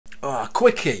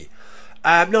quickie.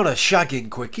 Not a shagging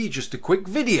quickie, just a quick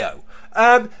video.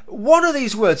 One of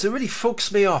these words that really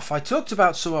fucks me off, I talked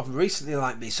about some of them recently,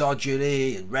 like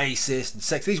misogyny and racist and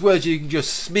sex. These words you can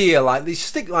just smear, like they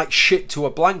stick like shit to a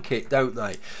blanket, don't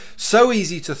they? So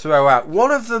easy to throw out.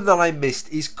 One of them that I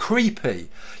missed is creepy.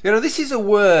 You know, this is a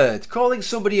word, calling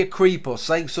somebody a creep or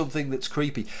saying something that's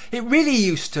creepy. It really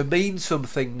used to mean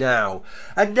something now.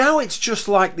 And now it's just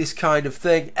like this kind of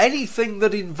thing. Anything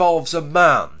that involves a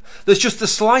man that's just the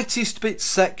slightest bit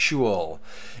sexual,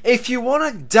 if you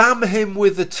want to damn him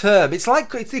with the term, it's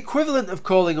the equivalent of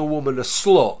calling a woman a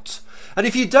slut. And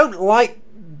if you don't like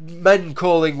men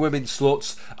calling women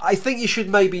sluts, I think you should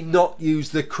maybe not use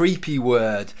the creepy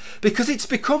word, because it's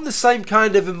become the same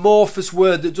kind of amorphous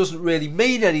word that doesn't really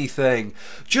mean anything,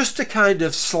 just to kind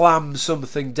of slam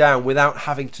something down without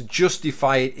having to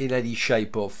justify it in any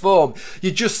shape or form.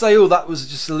 You just say, oh, that was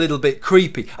just a little bit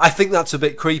creepy. I think that's a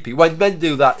bit creepy. When men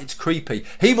do that, it's creepy.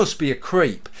 He must be a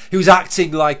creep. He was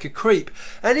acting like a creep.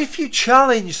 And if you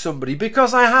challenge somebody,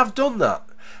 because I have done that,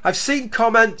 I've seen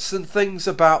comments and things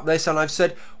about this, and I've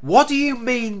said, what do you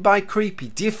mean by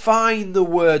creepy? Define the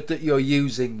word that you're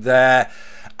using there.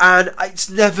 And it's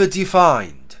never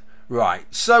defined. Right.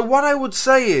 So what I would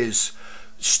say is,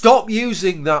 stop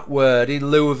using that word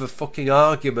in lieu of a fucking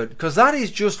argument, because that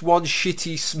is just one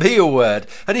shitty smear word.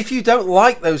 And if you don't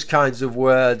like those kinds of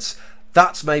words,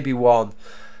 that's maybe one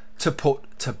to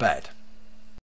put to bed.